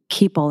to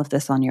keep all of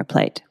this on your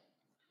plate?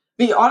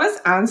 The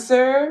honest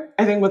answer,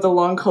 I think, with the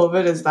long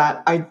COVID is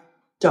that I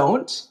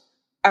don't.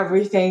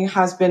 Everything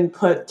has been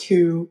put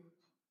to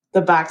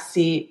the back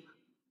seat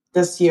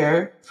this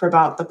year for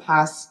about the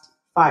past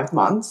 5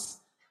 months,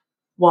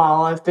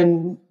 while I've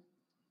been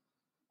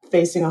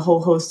facing a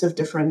whole host of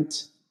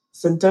different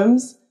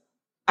symptoms.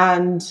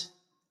 And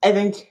I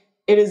think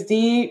it is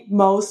the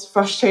most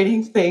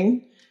frustrating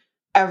thing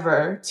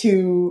ever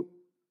to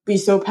be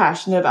so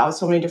passionate about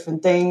so many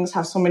different things,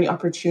 have so many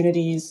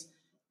opportunities,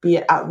 be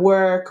it at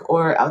work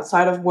or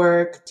outside of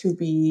work, to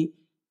be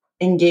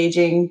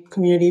engaging,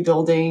 community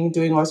building,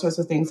 doing all sorts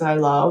of things that I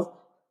love.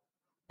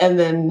 And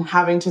then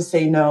having to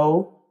say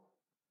no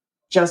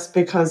just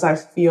because I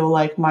feel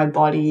like my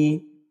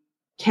body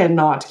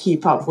cannot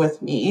keep up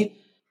with me.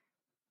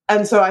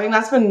 And so I think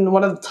that's been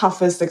one of the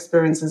toughest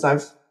experiences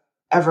I've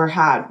ever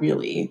had,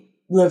 really,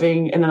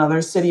 living in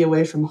another city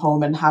away from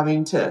home and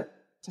having to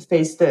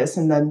face this.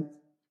 And then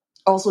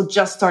also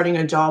just starting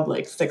a job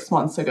like 6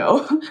 months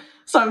ago.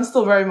 So I'm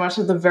still very much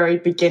at the very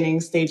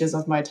beginning stages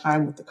of my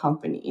time with the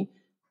company.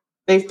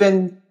 They've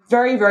been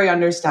very, very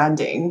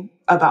understanding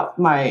about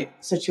my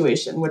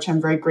situation, which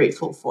I'm very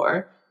grateful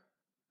for.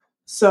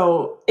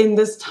 So in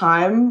this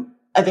time,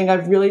 I think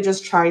I've really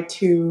just tried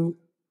to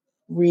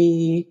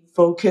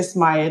refocus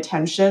my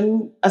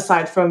attention,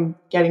 aside from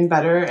getting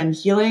better and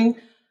healing,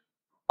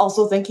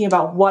 also thinking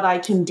about what I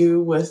can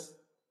do with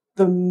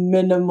the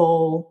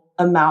minimal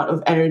amount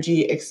of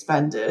energy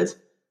expended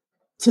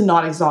to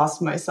not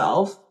exhaust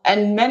myself. And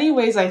in many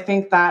ways, I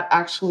think that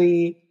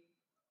actually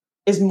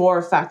is more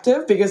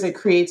effective because it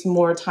creates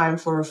more time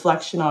for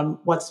reflection on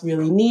what's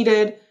really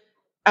needed.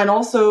 And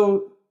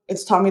also,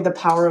 it's taught me the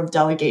power of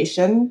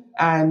delegation.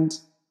 And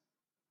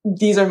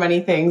these are many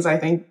things I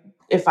think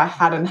if I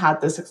hadn't had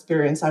this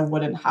experience, I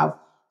wouldn't have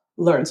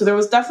learned. So there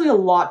was definitely a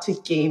lot to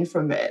gain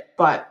from it.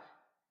 But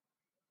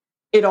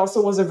it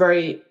also was a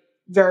very,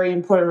 very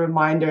important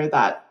reminder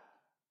that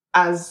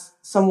as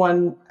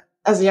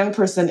a young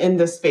person in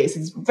this space,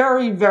 it's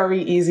very,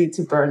 very easy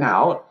to burn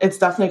out. It's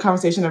definitely a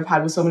conversation I've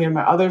had with so many of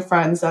my other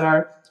friends that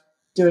are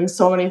doing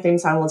so many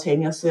things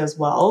simultaneously as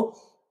well,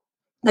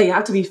 that you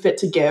have to be fit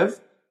to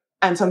give.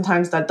 And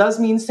sometimes that does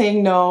mean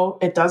saying no.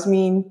 It does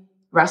mean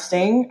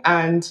resting,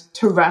 and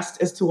to rest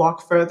is to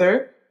walk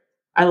further.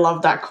 I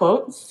love that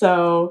quote.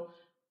 So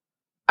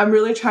I'm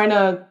really trying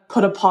to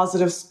put a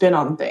positive spin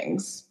on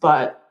things,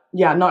 but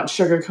yeah, not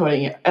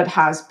sugarcoating it. It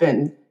has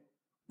been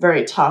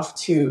very tough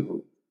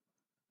to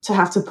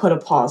have to put a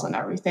pause on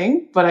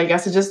everything. But I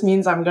guess it just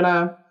means I'm going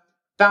to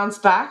bounce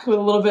back with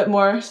a little bit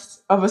more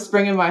of a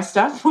spring in my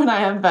step when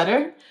I am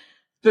better, a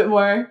bit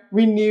more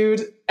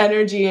renewed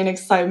energy and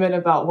excitement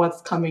about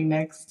what's coming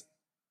next.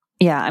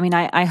 Yeah, I mean,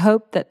 I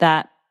hope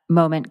that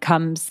moment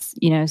comes,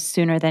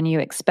 sooner than you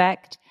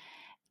expect.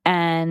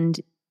 And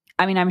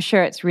I mean, I'm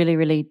sure it's really,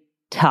 really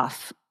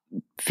tough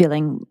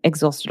feeling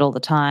exhausted all the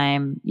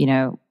time,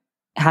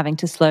 having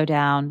to slow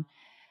down.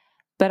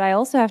 But I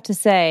also have to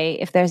say,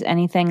 if there's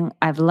anything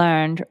I've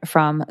learned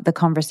from the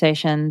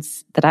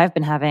conversations that I've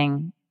been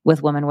having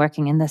with women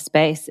working in this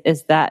space,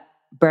 is that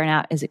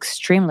burnout is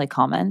extremely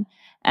common.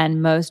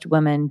 And most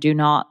women do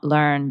not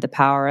learn the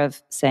power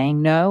of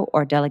saying no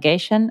or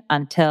delegation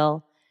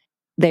until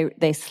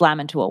they slam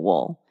into a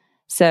wall.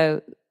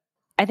 So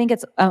I think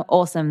it's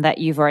awesome that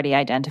you've already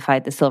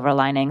identified the silver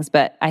linings,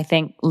 but I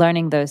think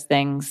learning those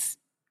things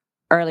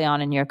early on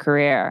in your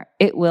career,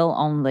 it will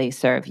only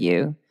serve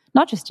you,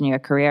 not just in your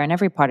career, in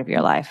every part of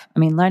your life. I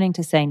mean, learning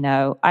to say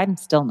no, I'm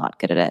still not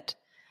good at it.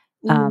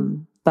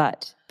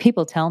 But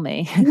people tell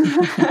me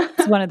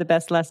it's one of the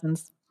best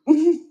lessons.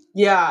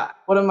 Yeah,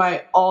 one of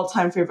my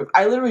all-time favorite.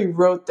 I literally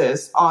wrote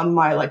this on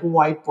my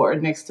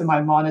whiteboard next to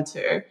my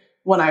monitor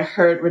when I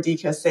heard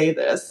Radhika say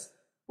this,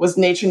 was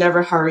nature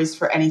never hurries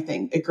for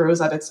anything. It grows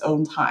at its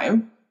own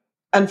time.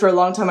 And for a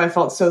long time, I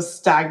felt so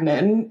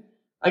stagnant.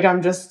 Like I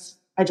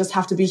just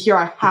have to be here.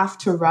 I have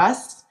to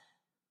rest.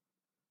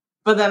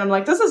 But then I'm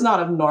like, this is not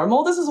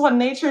abnormal. This is what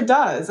nature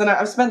does. And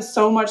I've spent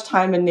so much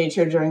time in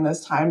nature during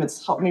this time.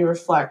 It's helped me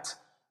reflect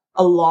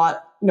a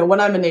lot. When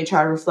I'm in nature,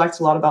 I reflect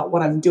a lot about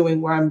what I'm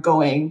doing, where I'm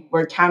going,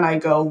 where can I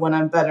go when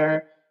I'm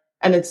better.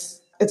 And it's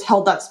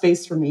held that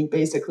space for me,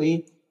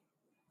 basically.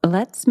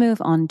 Let's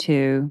move on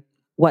to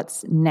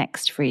what's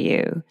next for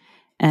you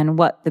and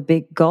what the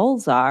big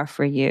goals are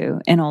for you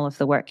in all of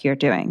the work you're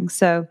doing.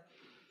 So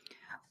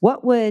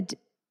what would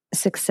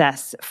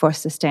success for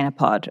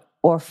Sustainapod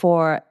or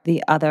for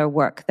the other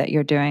work that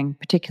you're doing,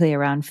 particularly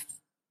around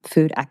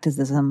food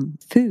activism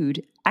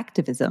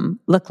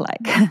look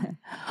like?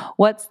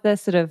 What's the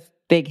sort of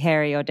big,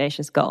 hairy,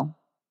 audacious goal?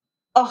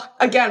 Oh,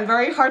 again,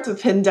 very hard to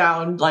pin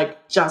down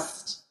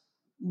just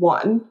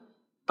one,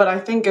 but I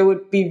think it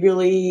would be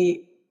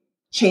really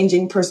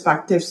changing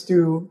perspectives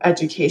through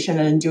education,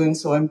 and in doing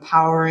so,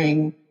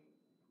 empowering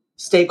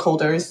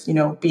stakeholders,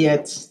 be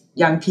it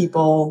young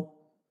people,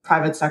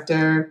 private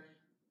sector,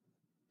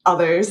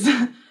 others,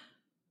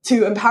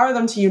 to empower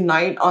them to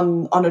unite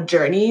on a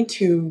journey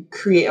to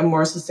create a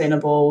more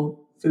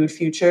sustainable food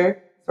future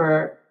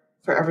for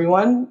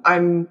everyone.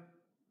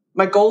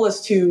 My goal is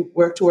to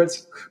work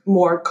towards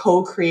more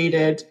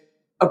co-created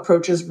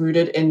approaches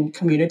rooted in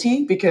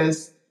community,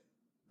 because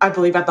I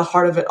believe at the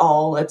heart of it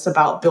all, it's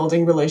about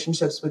building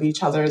relationships with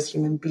each other as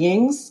human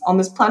beings on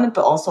this planet,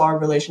 but also our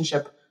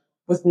relationship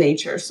with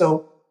nature.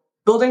 So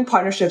building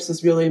partnerships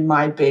is really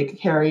my big,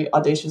 hairy,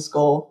 audacious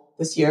goal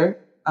this year.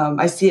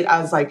 I see it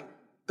as like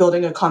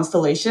building a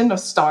constellation of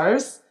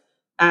stars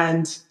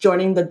and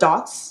joining the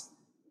dots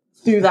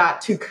through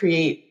that to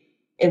create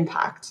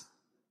impact,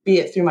 be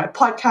it through my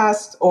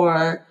podcast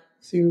or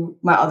through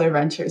my other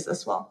ventures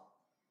as well.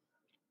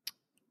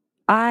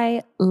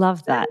 I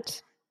love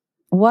that.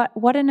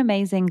 What an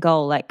amazing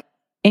goal. Like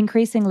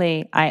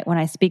increasingly, when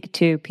I speak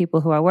to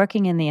people who are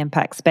working in the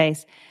impact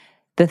space,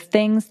 the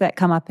things that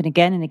come up and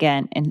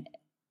again and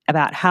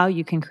about how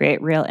you can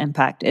create real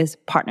impact is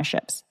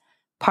partnerships.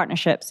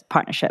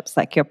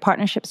 Like your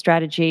partnership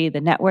strategy,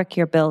 the network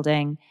you're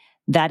building,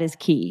 that is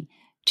key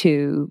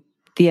to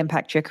the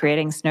impact you're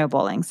creating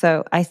snowballing.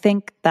 So I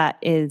think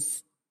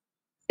it's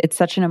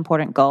such an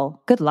important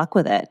goal. Good luck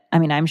with it. I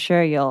mean, I'm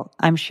sure you'll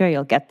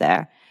get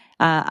there.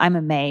 I'm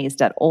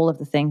amazed at all of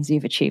the things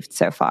you've achieved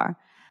so far.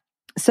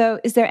 So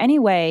is there any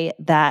way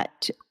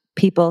that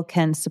people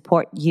can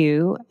support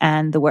you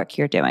and the work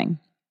you're doing?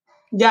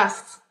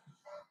 Yes.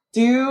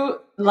 Do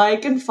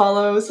like and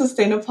follow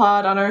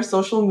Sustainapod on our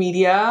social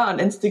media. On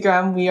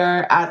Instagram, we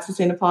are at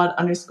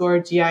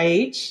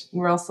Sustainapod_GIH.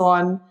 We're also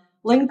on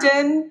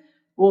LinkedIn.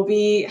 We'll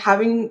be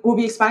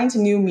expanding to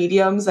new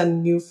mediums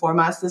and new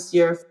formats this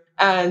year,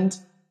 and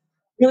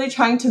really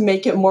trying to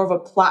make it more of a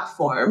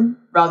platform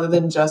rather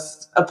than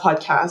just a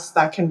podcast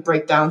that can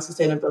break down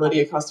sustainability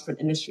across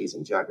different industries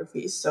and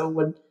geographies.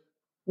 So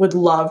would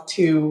love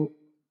to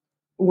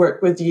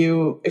work with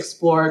you,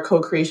 explore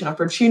co-creation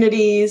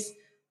opportunities,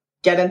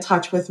 get in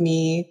touch with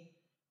me.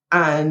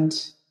 And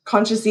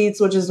Conscious Eats,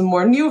 which is a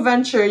more new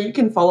venture, you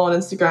can follow on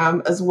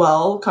Instagram as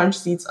well,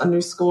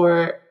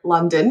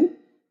 ConsciousEats_London.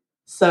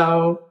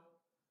 So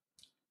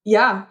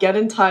yeah, get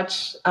in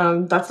touch.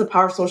 That's the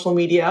power of social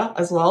media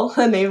as well,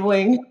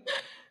 enabling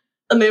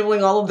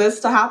all of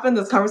this to happen,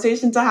 this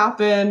conversation to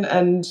happen,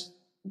 and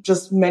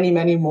just many,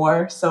 many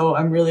more. So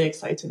I'm really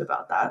excited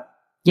about that.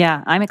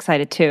 Yeah, I'm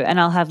excited too. And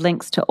I'll have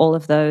links to all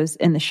of those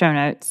in the show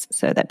notes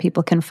so that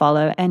people can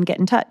follow and get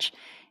in touch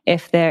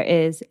if there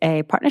is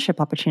a partnership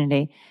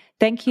opportunity.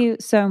 Thank you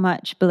so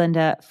much,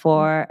 Belinda,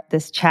 for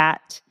this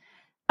chat.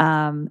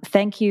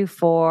 Thank you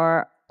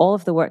for all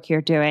of the work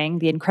you're doing,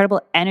 the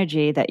incredible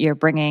energy that you're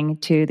bringing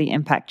to the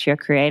impact you're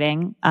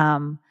creating.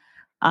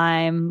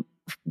 I'm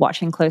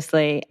watching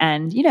closely,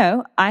 and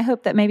I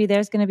hope that maybe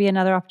there's going to be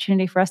another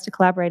opportunity for us to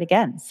collaborate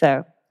again.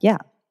 So yeah,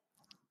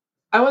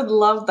 I would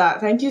love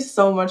that. Thank you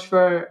so much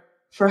for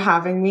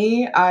having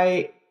me.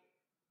 I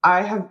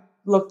have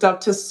looked up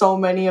to so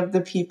many of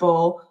the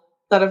people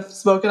that have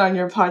spoken on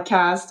your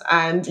podcast,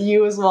 and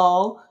you as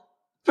well,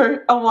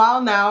 for a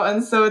while now,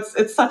 and so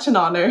it's such an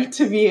honor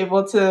to be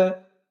able to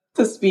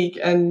speak.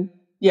 And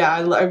yeah,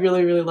 I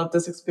really, really love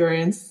this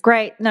experience.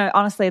 Great. No,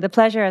 honestly, the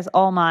pleasure is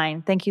all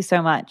mine. Thank you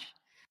so much.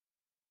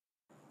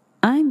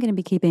 I'm going to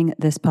be keeping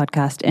this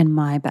podcast in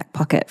my back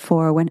pocket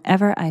for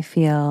whenever I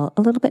feel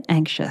a little bit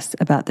anxious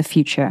about the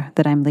future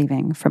that I'm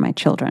leaving for my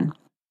children.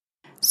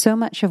 So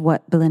much of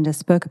what Belinda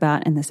spoke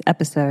about in this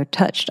episode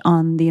touched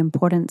on the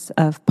importance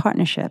of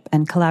partnership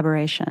and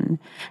collaboration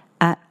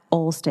at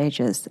all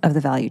stages of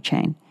the value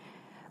chain,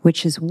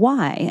 which is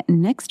why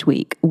next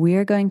week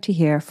we're going to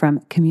hear from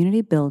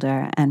community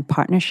builder and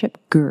partnership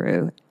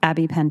guru,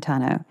 Abby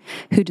Pantano,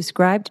 who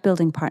described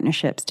building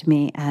partnerships to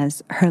me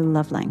as her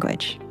love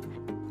language.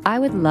 I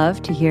would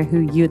love to hear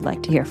who you'd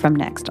like to hear from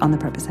next on The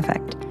Purpose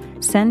Effect.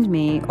 Send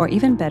me, or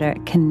even better,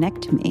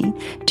 connect me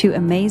to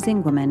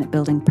amazing women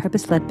building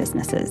purpose-led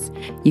businesses.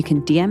 You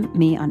can DM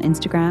me on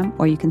Instagram,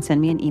 or you can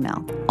send me an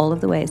email. All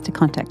of the ways to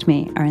contact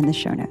me are in the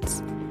show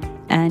notes.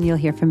 And you'll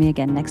hear from me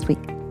again next week.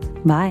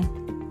 Bye.